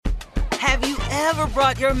Have you ever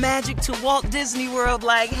brought your magic to Walt Disney World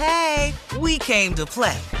like, hey, we came to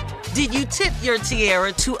play? Did you tip your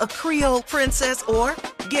tiara to a Creole princess or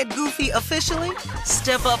get goofy officially?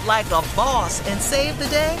 Step up like a boss and save the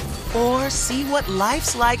day? Or see what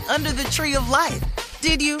life's like under the tree of life?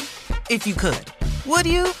 Did you? If you could. Would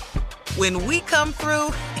you? When we come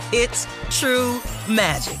through, it's true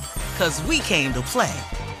magic. 'Cause we came to play.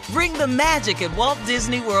 Bring the magic at Walt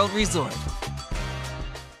Disney World Resort.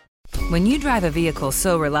 When you drive a vehicle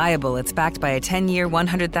so reliable it's backed by a 10-year,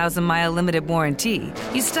 100,000-mile limited warranty,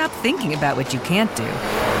 you stop thinking about what you can't do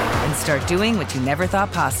and start doing what you never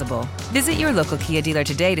thought possible. Visit your local Kia dealer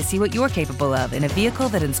today to see what you're capable of in a vehicle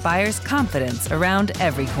that inspires confidence around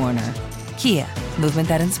every corner. Kia, movement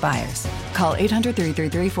that inspires. Call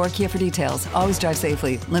 800-333-4KIA for details. Always drive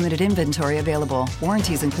safely. Limited inventory available.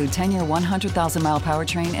 Warranties include 10-year 100,000-mile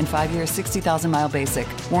powertrain and 5-year 60,000-mile basic.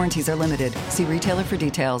 Warranties are limited. See retailer for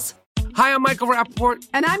details. Hi, I'm Michael Rappaport.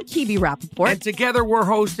 And I'm Kibi Rappaport. And together we're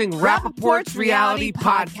hosting Rappaport's Reality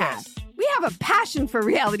Podcast. We have a passion for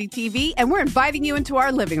reality TV, and we're inviting you into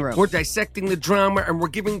our living room. We're dissecting the drama, and we're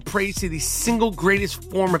giving praise to the single greatest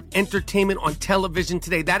form of entertainment on television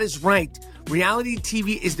today. That is right. Reality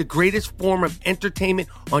TV is the greatest form of entertainment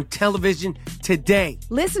on television today.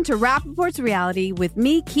 Listen to Rappaport's Reality with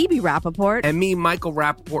me, Kibi Rappaport. And me, Michael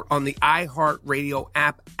Rappaport, on the iHeartRadio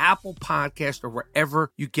app, Apple Podcast, or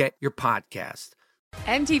wherever you get your podcast.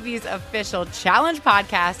 MTV's official Challenge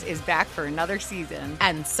podcast is back for another season.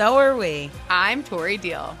 And so are we. I'm Tori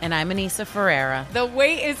Deal. And I'm Anissa Ferreira. The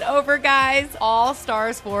wait is over, guys. All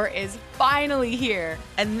Stars 4 is finally here.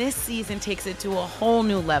 And this season takes it to a whole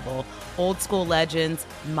new level. Old school legends,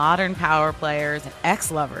 modern power players, and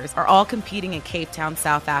ex-lovers are all competing in Cape Town,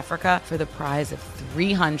 South Africa for the prize of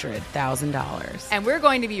 $300,000. And we're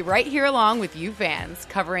going to be right here along with you fans,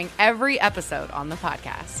 covering every episode on the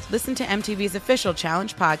podcast. Listen to MTV's official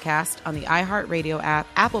Challenge podcast on the iHeartRadio app,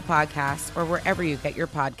 Apple Podcasts, or wherever you get your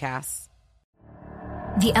podcasts.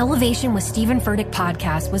 The Elevation with Stephen Furtick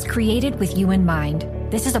podcast was created with you in mind.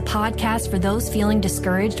 This is a podcast for those feeling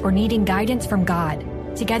discouraged or needing guidance from God.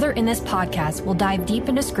 Together in this podcast, we'll dive deep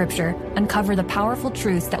into Scripture, uncover the powerful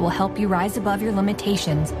truths that will help you rise above your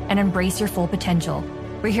limitations and embrace your full potential.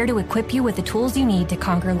 We're here to equip you with the tools you need to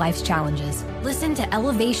conquer life's challenges. Listen to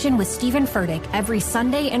Elevation with Stephen Furtick every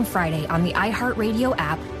Sunday and Friday on the iHeartRadio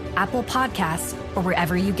app, Apple Podcasts, or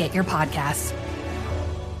wherever you get your podcasts.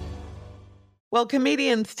 Well,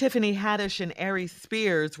 comedians Tiffany Haddish and Aries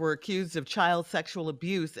Spears were accused of child sexual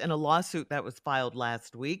abuse in a lawsuit that was filed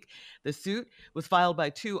last week. The suit was filed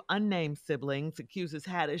by two unnamed siblings, accuses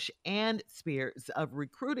Haddish and Spears of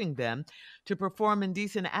recruiting them to perform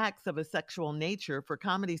indecent acts of a sexual nature for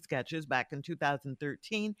comedy sketches back in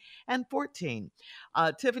 2013 and 14.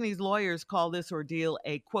 Tiffany's lawyers call this ordeal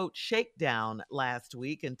a, quote, shakedown last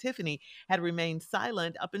week, and Tiffany had remained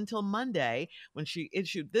silent up until Monday when she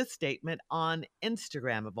issued this statement on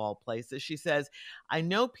Instagram, of all places. She says, "I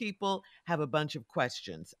know people have a bunch of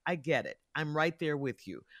questions. I get it. I'm right there with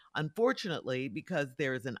you. Unfortunately, because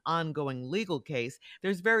there is an ongoing legal case,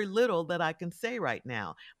 there's very little that I can say right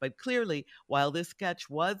now. But clearly, while this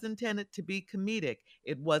sketch was intended to be comedic,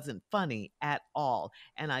 it wasn't funny at all.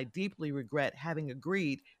 And I deeply regret having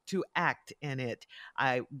agreed to act in it.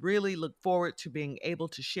 I really look forward to being able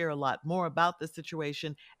to share a lot more about the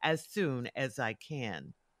situation as soon as I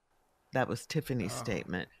can." That was Tiffany's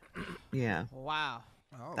statement. Yeah. Wow.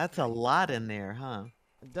 That's a lot in there, huh?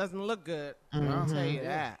 It doesn't look good. Mhm. I'll tell you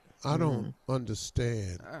that. I don't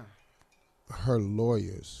understand her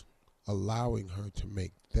lawyers allowing her to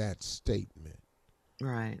make that statement.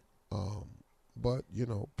 Right. But, you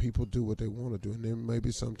know, people do what they want to do. And then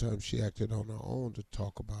maybe sometimes she acted on her own to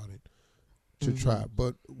talk about it, to try.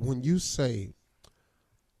 But when you say,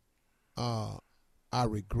 I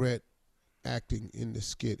regret acting in the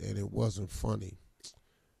skit and it wasn't funny,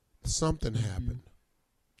 something happened.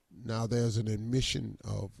 Now there's an admission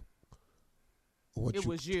of what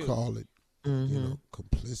you call it, you know,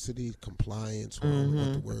 complicity, compliance, I don't know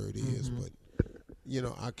what the word is, but you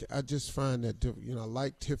know, I just find that, you know, I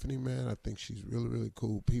like Tiffany, man. I think she's really, really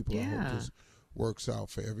cool people. I hope this works out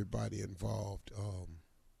for everybody involved.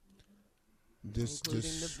 Including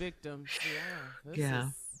the victims. Yeah.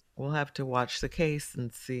 We'll have to watch the case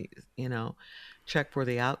and see, you know, check for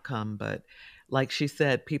the outcome. But like she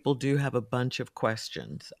said, people do have a bunch of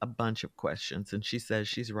questions. And she says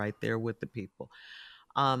she's right there with the people.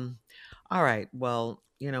 All All right. Well,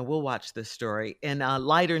 we'll watch this story. In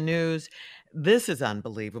lighter news, this is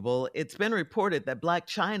unbelievable. It's been reported that Blac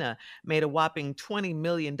Chyna made a whopping $20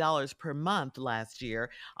 million per month last year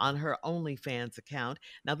on her OnlyFans account.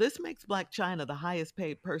 Now, this makes Blac Chyna the highest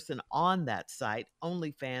paid person on that site.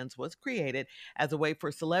 OnlyFans was created as a way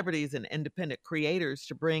for celebrities and independent creators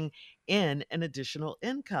to bring in an additional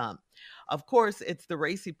income. Of course, it's the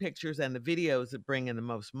racy pictures and the videos that bring in the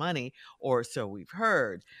most money, or so we've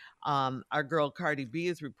heard. Our girl Cardi B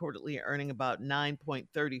is reportedly earning about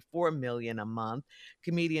 $9.34 million a month.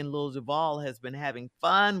 Comedian Lil Duval has been having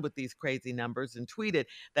fun with these crazy numbers and tweeted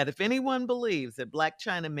that if anyone believes that Blac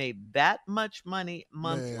Chyna made that much money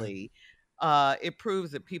monthly, it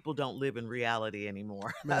proves that people don't live in reality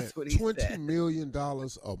anymore. Man, That's what he $20 said. million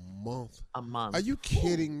a month. A month. Are you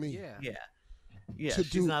kidding me? Yeah. To She's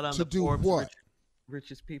do, not on to the do Forbes what?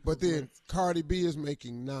 Richest people. But then Cardi B is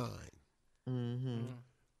making $9.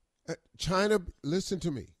 Mm-hmm. Chyna, listen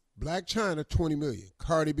to me. Blac Chyna, $20 million.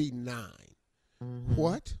 Cardi B, $9. Mm-hmm.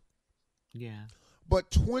 What? Yeah.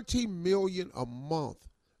 But $20 million a month.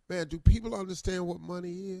 Man, do people understand what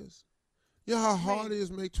money is? You know how hard it is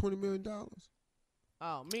to make $20 million?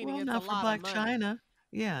 Oh, meaning Well, it's not a for lot Blac of money. Chyna.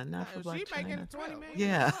 Yeah, not for Blac She Chyna. making $20 million.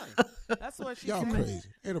 Yeah. That's what she Y'all said. crazy.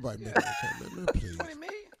 Ain't nobody making that kind of money, man. Please. 20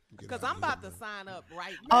 million? Because I'm about to sign up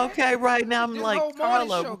right Oh, now. Okay, right now I'm This like, whole morning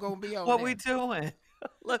Carla, show gonna be on what there. we doing?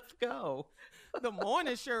 Let's go. The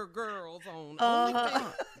morning show girls on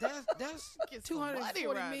Uh-huh. OnlyFans. That's Get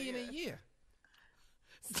 $240 million a year.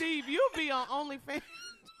 Steve, you'll be on OnlyFans.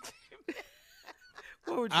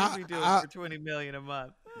 What would you be doing for $20 million a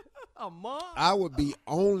month? A month? I would be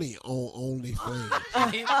only on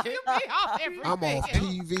OnlyFans. You'll be on everything. I'm on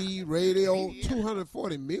TV, radio,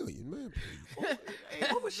 $240 million, man. Please.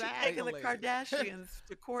 What was she taking the Kardashians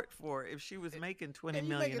to court for if she was making $20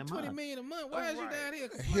 million a month? $20 million a month. Why is you down here?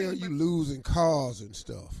 The hell you losing cars and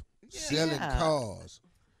stuff. Selling cars.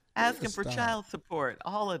 Asking for child support,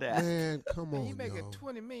 all of that. Man, come on, You making y'all.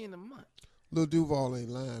 $20 million a month. Lil Duval ain't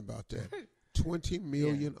lying about that. $20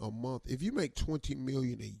 million a month. If you make $20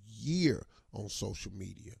 million a year on social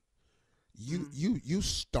media, you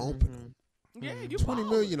stomping them. Yeah, you $20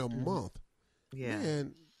 million a month. Yeah.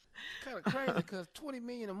 Man, Kind of crazy because $20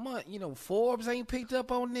 million a month. Forbes ain't picked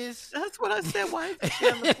up on this. That's what I said. Why is she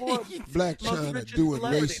on the Forbes? Blac Most Chyna richest doing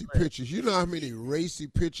celebrity racy list? pictures. You know how many racy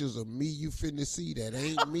pictures of me you finna see that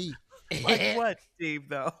ain't me? Like what, Steve,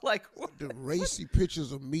 though? Like what? The racy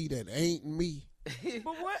pictures of me that ain't me.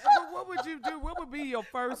 But what would you do? What would be your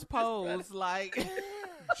first pose? Like,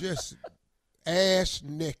 Just ass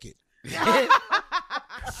naked.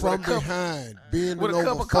 From behind, bending with a cup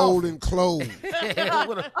over, of folding clothes. With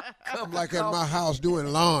a cup I'm like at my house doing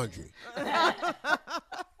laundry.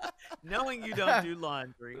 Knowing you don't do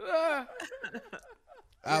laundry.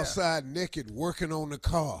 Outside naked, working on the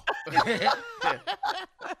car.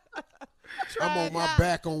 I'm on my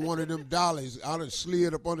back on one of them dollies. I done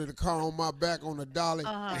slid up under the car on my back on the dolly,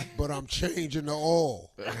 but I'm changing the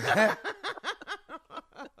oil.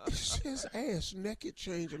 It's his ass naked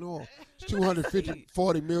changing oil. It's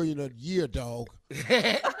 $240 million a year, dog.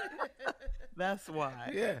 That's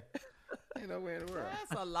why. Yeah. Ain't nowhere in the world.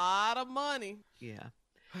 that's a lot of money. Yeah.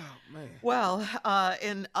 Oh, man. Well,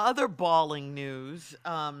 in other balling news,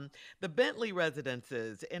 the Bentley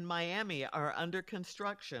residences in Miami are under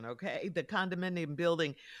construction, okay? The condominium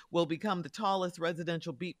building will become the tallest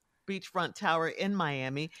residential beachfront tower in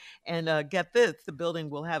Miami. And get this, the building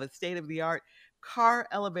will have a state-of-the-art car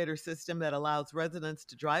elevator system that allows residents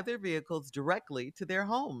to drive their vehicles directly to their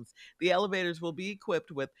homes. The elevators will be equipped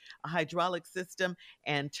with a hydraulic system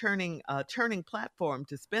and turning platform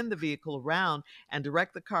to spin the vehicle around and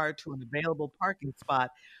direct the car to an available parking spot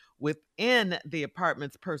within the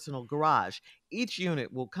apartment's personal garage. Each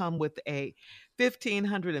unit will come with a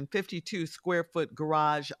 1,552 square foot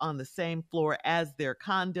garage on the same floor as their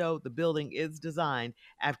condo. The building is designed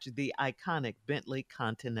after the iconic Bentley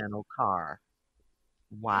Continental car.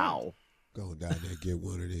 Wow. Go down there and get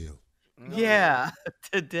one of them. Yeah.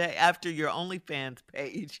 Today, after your OnlyFans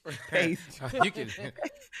page. You can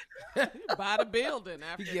Buy the building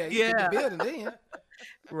after. you get the building then.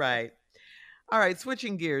 Right. All right,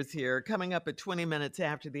 switching gears here. Coming up at 20 minutes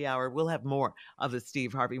after the hour, we'll have more of the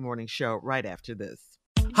Steve Harvey Morning Show right after this.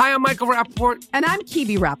 Hi, I'm Michael Rappaport. And I'm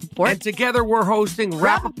Kibi Rappaport. And together we're hosting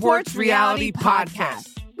Rappaport's Reality Podcast.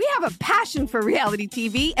 We have a passion for reality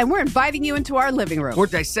TV, and we're inviting you into our living room. We're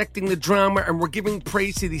dissecting the drama, and we're giving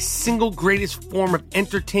praise to the single greatest form of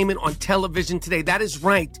entertainment on television today. That is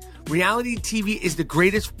right. Reality TV is the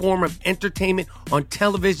greatest form of entertainment on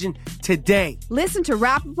television today. Listen to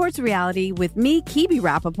Rappaport's Reality with me, Kibi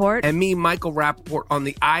Rappaport. And me, Michael Rappaport, on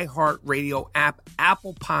the iHeartRadio app,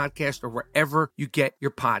 Apple Podcast, or wherever you get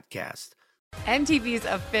your podcast. MTV's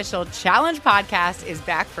official Challenge podcast is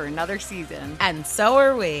back for another season. And so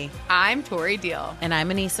are we. I'm Tori Deal. And I'm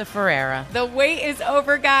Anissa Ferreira. The wait is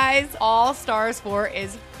over, guys. All Stars 4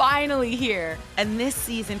 is finally here. And this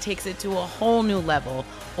season takes it to a whole new level.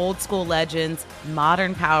 Old school legends,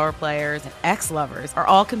 modern power players, and ex-lovers are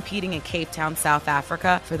all competing in Cape Town, South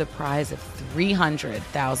Africa for the prize of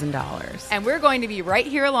 $300,000. And we're going to be right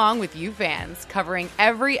here along with you fans, covering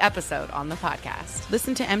every episode on the podcast.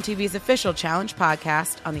 Listen to MTV's official Challenge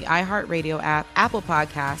podcast on the iHeartRadio app, Apple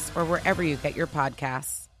Podcasts, or wherever you get your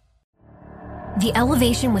podcasts. The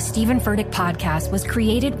Elevation with Stephen Furtick podcast was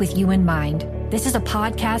created with you in mind. This is a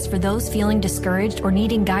podcast for those feeling discouraged or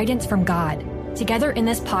needing guidance from God. Together in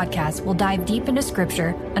this podcast, we'll dive deep into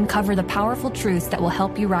Scripture, uncover the powerful truths that will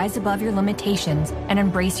help you rise above your limitations and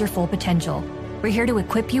embrace your full potential. We're here to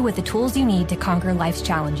equip you with the tools you need to conquer life's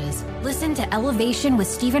challenges. Listen to Elevation with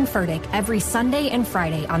Stephen Furtick every Sunday and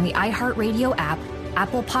Friday on the iHeartRadio app,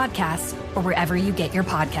 Apple Podcasts, or wherever you get your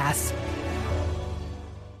podcasts.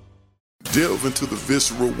 Delve into the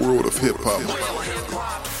visceral world of hip-hop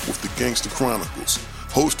with the Gangsta Chronicles.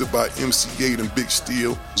 Hosted by MC8 and Big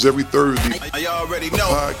Steel, every Thursday, a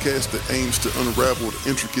podcast that aims to unravel the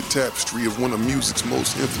intricate tapestry of one of music's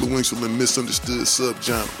most influential and misunderstood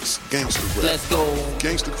subgenres, gangster rap. Let's go.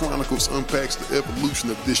 Gangsta Chronicles unpacks the evolution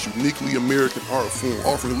of this uniquely American art form,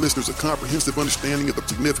 offering listeners a comprehensive understanding of the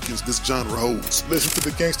significance this genre holds. Listen to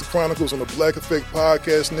the Gangsta Chronicles on the Black Effect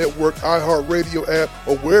Podcast Network, iHeartRadio app,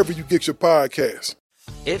 or wherever you get your podcasts.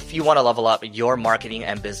 If you want to level up your marketing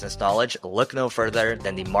and business knowledge, look no further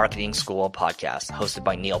than the Marketing School podcast, hosted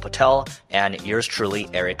by Neil Patel and yours truly,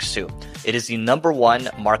 Eric Su. It is the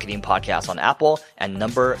 #1 marketing podcast on Apple and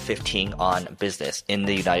number 15 on business in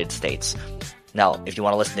the United States. Now, if you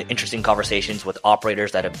want to listen to interesting conversations with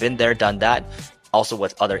operators that have been there, done that, also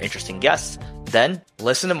with other interesting guests, then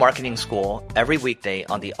listen to Marketing School every weekday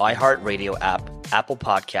on the iHeartRadio app, Apple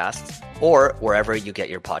Podcasts, or wherever you get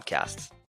your podcasts.